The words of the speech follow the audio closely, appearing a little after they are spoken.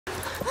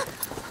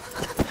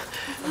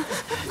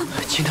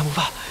青檀不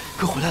怕，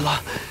哥回来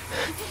了。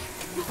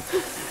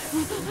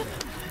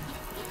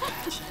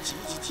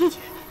姐。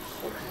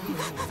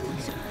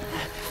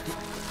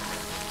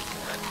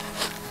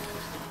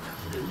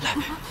来。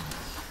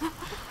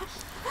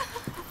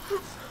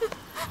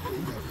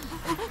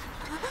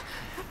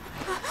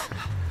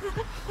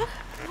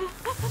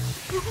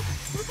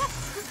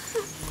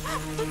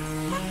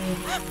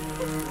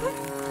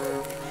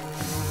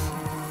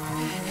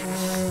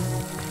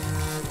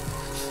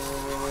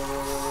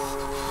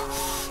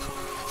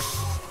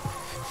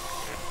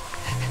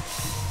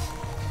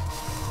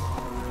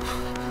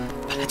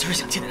本来就是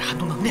想借点寒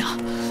冬能量，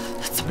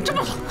怎么这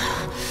么冷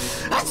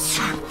啊？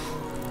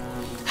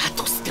啊！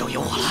都死掉野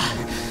火了。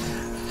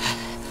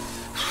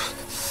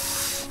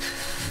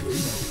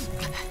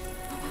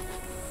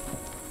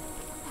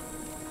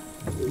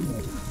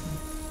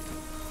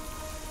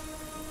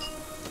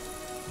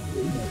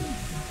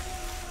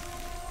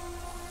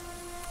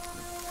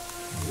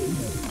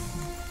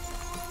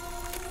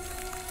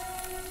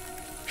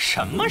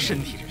 什么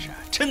身体这是？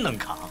真能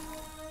扛，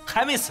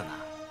还没死呢。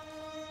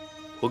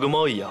我跟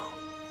猫一样，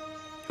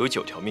有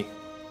9条命，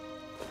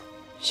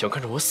想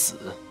看着我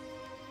死，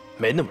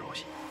没那么容易。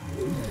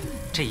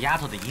这丫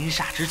头的阴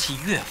煞之气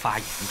越发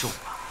严重了，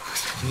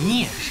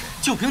你也是，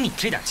就凭你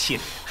这点气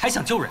力，还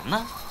想救人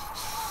呢？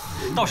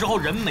到时候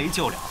人没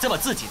救了，再把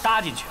自己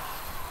搭进去，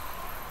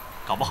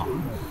搞不好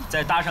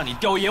再搭上你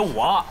雕爷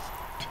我。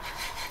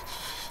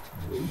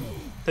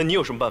那你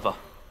有什么办法？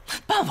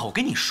办法我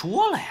跟你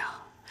说了呀。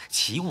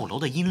 奇物楼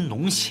的阴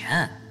龙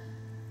涎，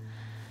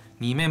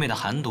你妹妹的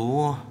寒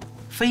毒，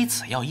非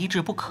此药医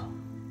治不可，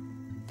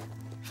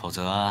否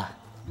则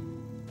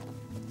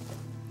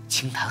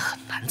青檀很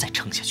难再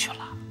撑下去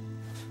了。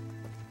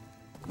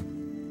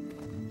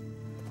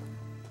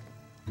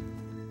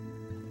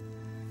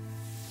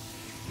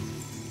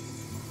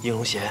阴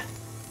龙涎，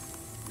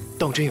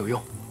当真有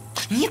用？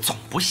你总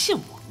不信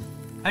我？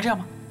哎，这样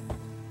吧，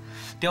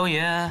雕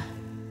爷，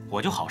我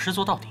就好事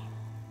做到底。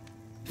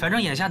 反正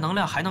眼下能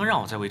量还能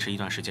让我再维持一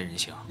段时间人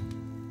形，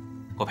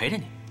我陪着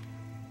你，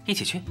一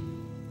起去。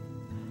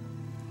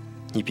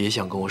你别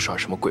想跟我耍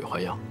什么鬼花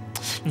样！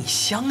你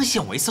相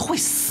信我一次会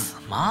死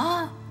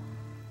吗？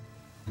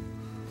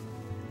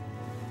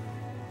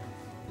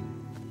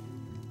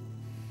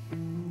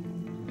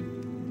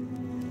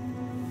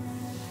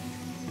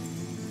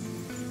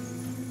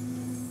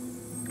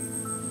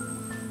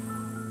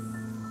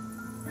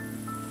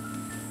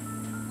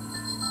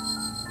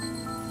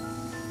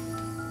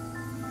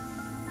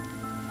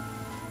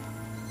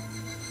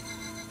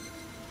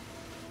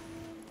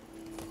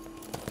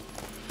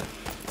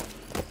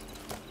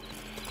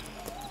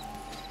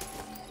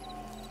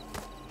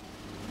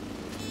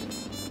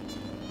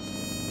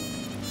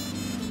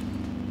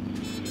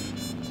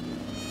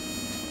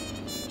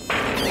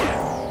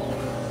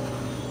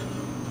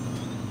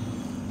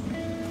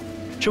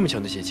这么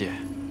强的结界，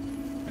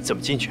怎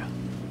么进去啊？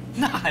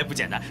那还不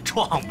简单，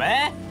闯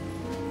呗！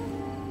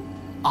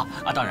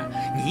当然，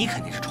你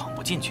肯定是闯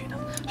不进去的。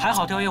还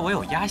好，雕爷我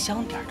有压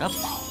箱底的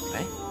宝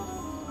贝。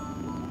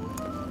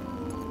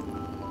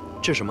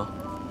这什么？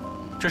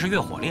这是月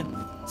火令，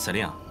此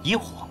令以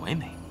火为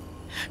媒，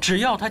只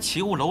要他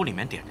奇物楼里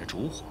面点着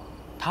烛火，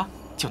他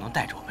就能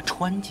带着我们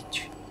穿进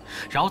去，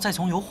然后再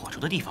从有火烛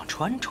的地方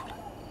穿出来。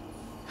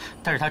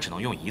但是他只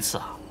能用一次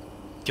啊！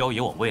雕爷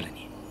我为了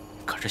你。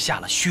 可是下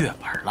了血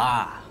本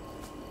啦！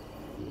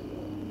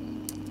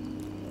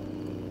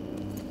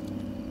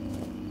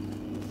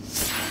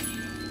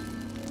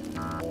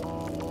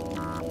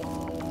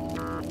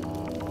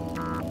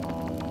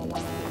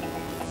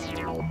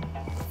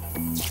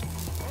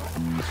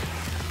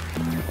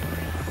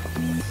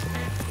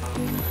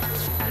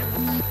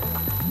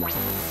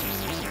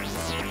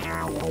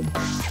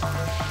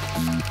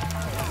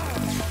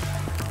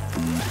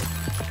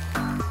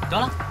得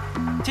了，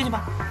进去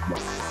吧。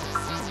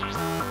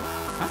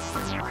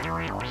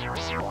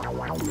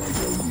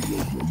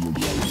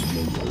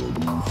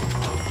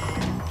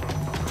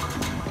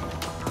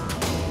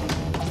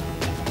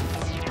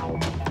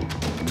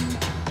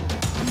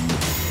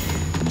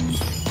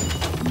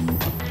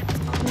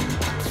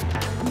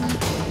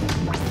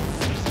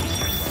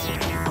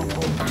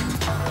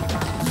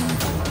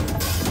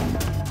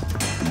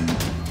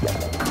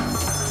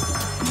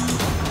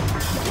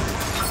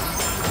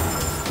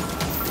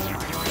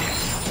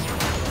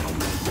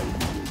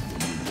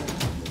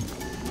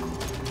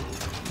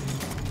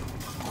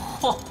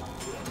 嚯！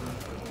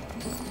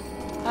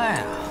哎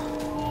呀，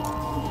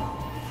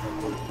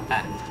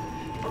哎，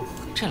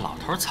这老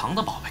头藏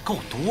的宝贝够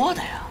多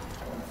的呀！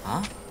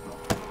啊！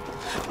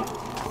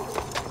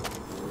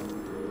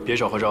别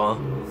找花招啊，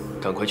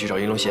赶快去找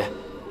银龙涎。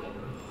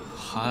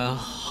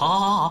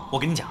好，我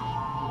跟你讲，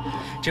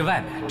这外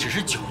面只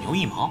是9牛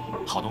1毛，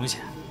好东西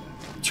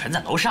全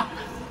在楼上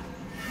呢。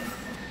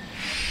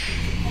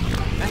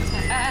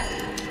哎，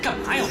干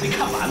嘛呀？我没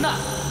看完呢。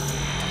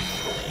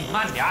你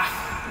慢点儿。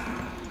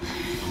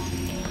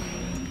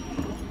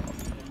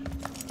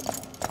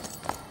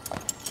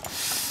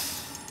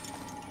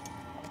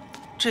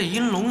 这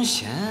阴龙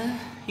涎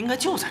应该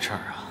就在这儿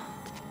啊！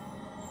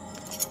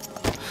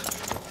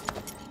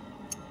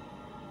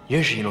你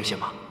认识银龙县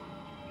吗？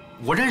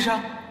我认识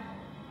啊。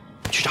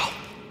去找。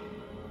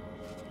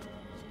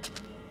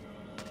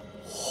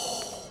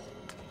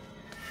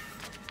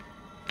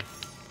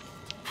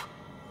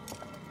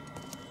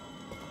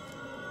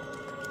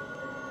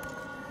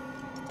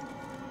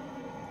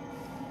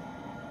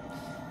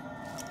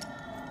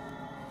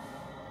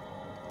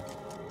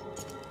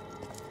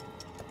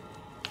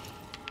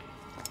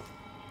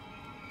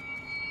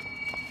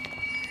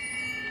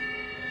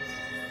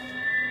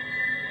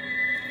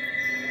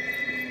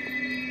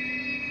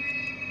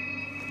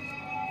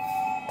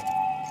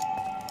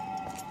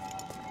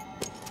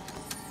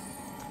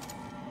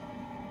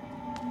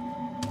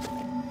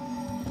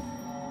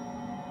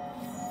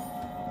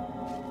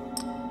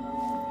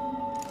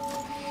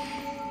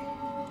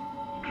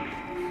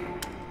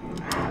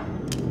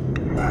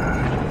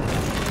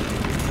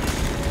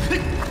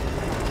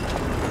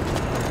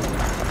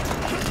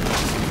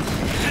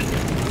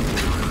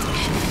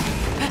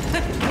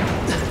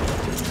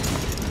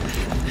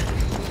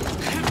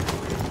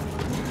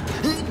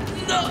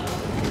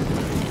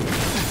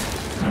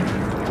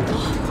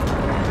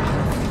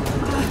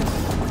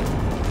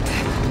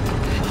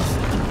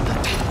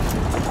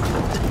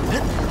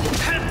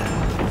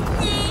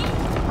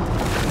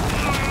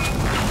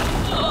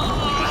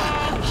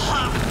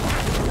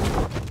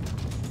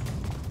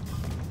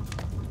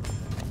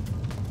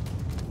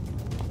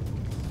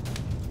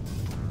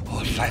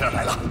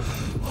来了！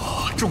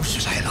终于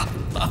来了！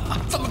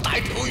这么大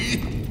一条鱼，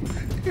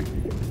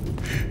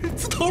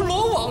自投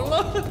罗网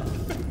了。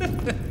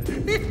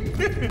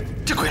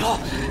这鬼佬，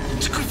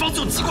这鬼方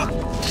子有机关，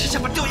是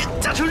想把吊唁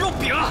夹成肉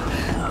饼啊！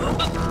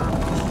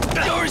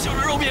要是小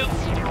人肉饼，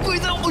鬼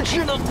才不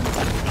吃呢。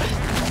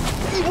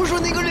你不说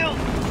那个令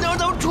能让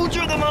他们出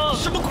去的吗？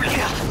什么鬼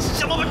令啊？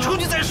想办法出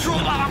去再说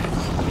吧。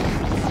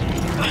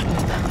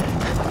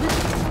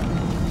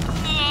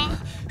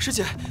师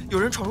姐，有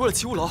人闯入了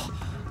奇物楼。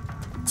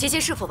结界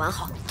是否完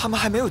好？他们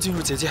还没有进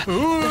入结界，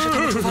但是他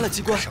们触发了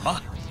机关。什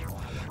么？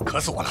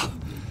渴死我了！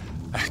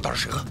哎，倒点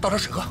水喝，倒点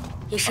水喝。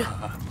也是，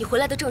你回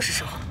来的正是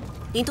时候。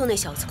林动那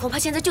小子恐怕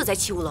现在就在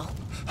奇物楼。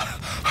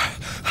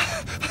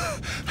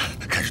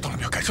感受到了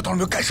没有？感受到了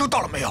没有？感受到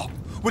了没有？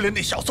为了那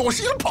小子，我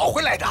是硬跑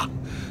回来的。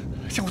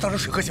先给我倒点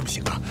水喝行不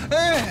行啊？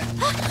哎，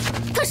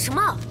干什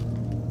么？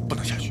不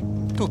能下去，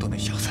逗逗那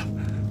小子，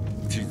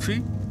只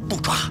追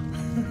不抓。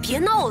别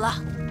闹了！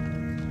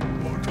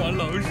猫抓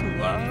老鼠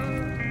啊！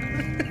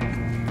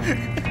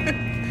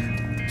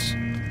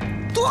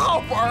多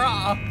好玩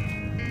啊！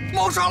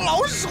猫抓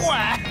老鼠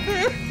哎！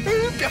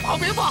别跑，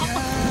别跑！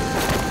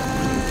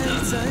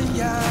怎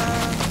样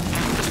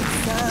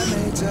赞美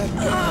这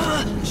片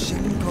星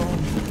空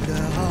的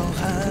浩瀚？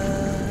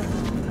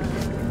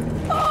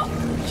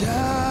要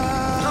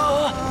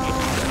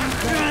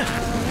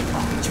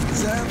去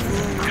征服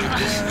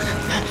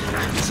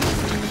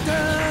的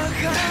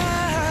海，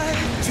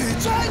去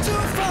追逐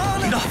风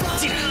的方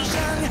向。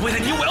为了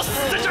你，我要死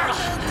在这儿了！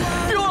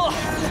别忘了，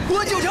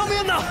我9条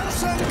命呢！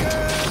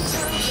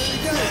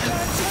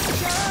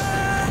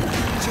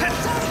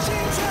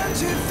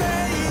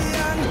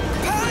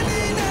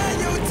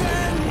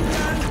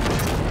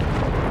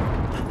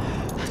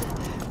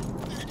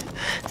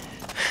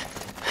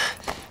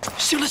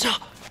行了行了，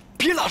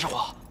别拉着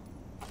我，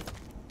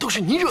都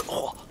是你惹的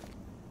祸。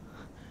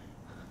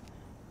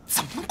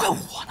怎么能怪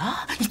我呢？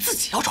你自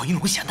己要找银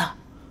龙贤的。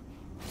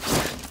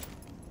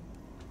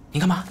你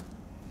干嘛？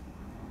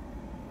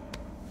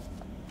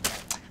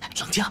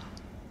冷静。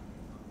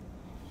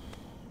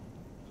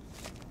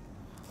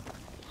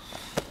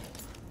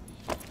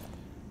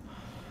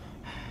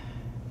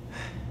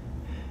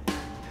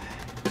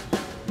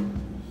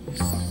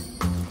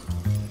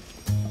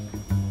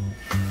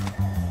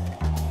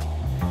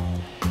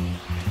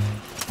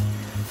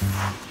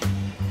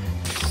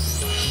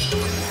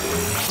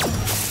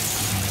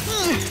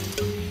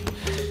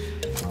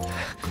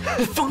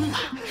疯了！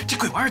这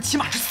鬼玩意儿起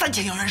码是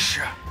3000阳元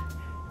石。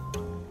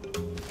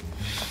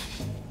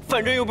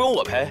反正又不用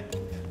我赔。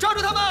抓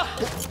住他们，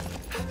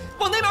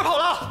往那边跑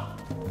了！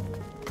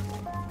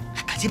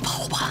赶紧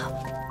跑吧！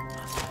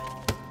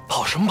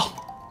跑什么跑？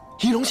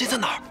银龙贤在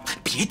哪儿？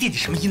别惦记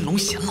什么银龙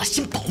贤了，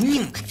先保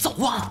命，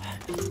走啊！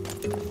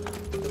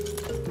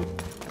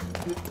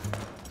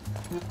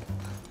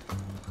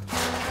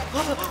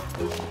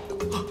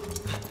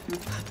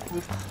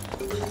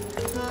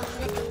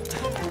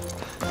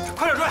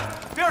快点追，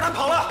别让他们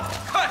跑了！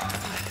快，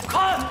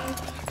看！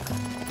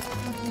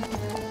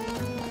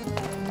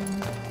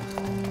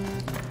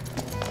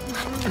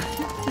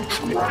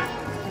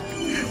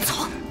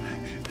走，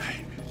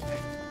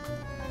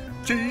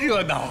真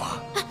热闹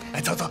啊！哎，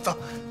走走走！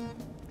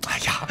哎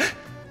呀，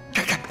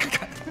看看看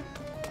看！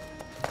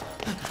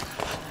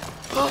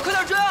快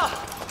点追啊！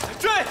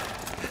追！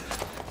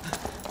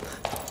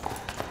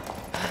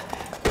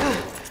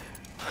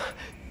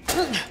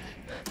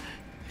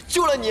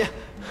救了你，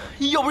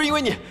要不是因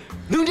为你，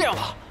能这样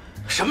吗？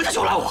什么叫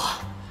救了我？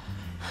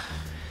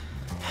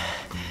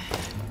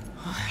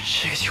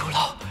这个囚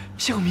牢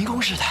像个迷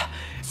宫似的，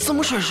怎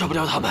么甩也甩不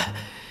掉他们。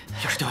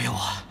要是掉下我，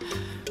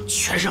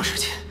全盛时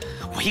期，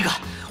我1个，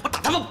我打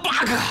他们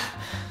8个。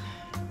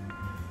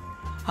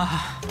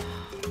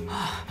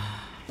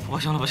不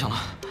行了，不行了，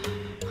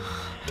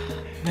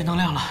没能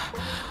量了，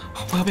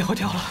我要变回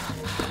雕了。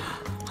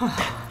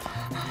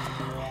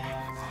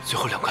最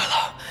后2块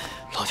了，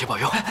老天保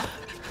佑！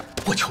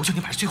我求求你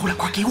把这最后2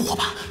块给我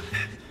吧。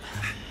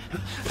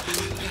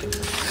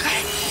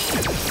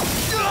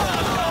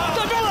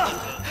打中了！